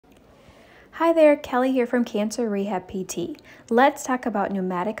Hi there, Kelly here from Cancer Rehab PT. Let's talk about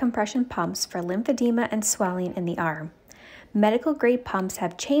pneumatic compression pumps for lymphedema and swelling in the arm. Medical grade pumps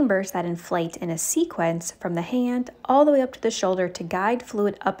have chambers that inflate in a sequence from the hand all the way up to the shoulder to guide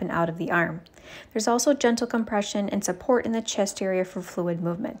fluid up and out of the arm. There's also gentle compression and support in the chest area for fluid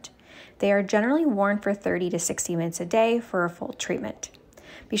movement. They are generally worn for 30 to 60 minutes a day for a full treatment.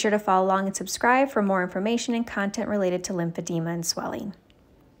 Be sure to follow along and subscribe for more information and content related to lymphedema and swelling.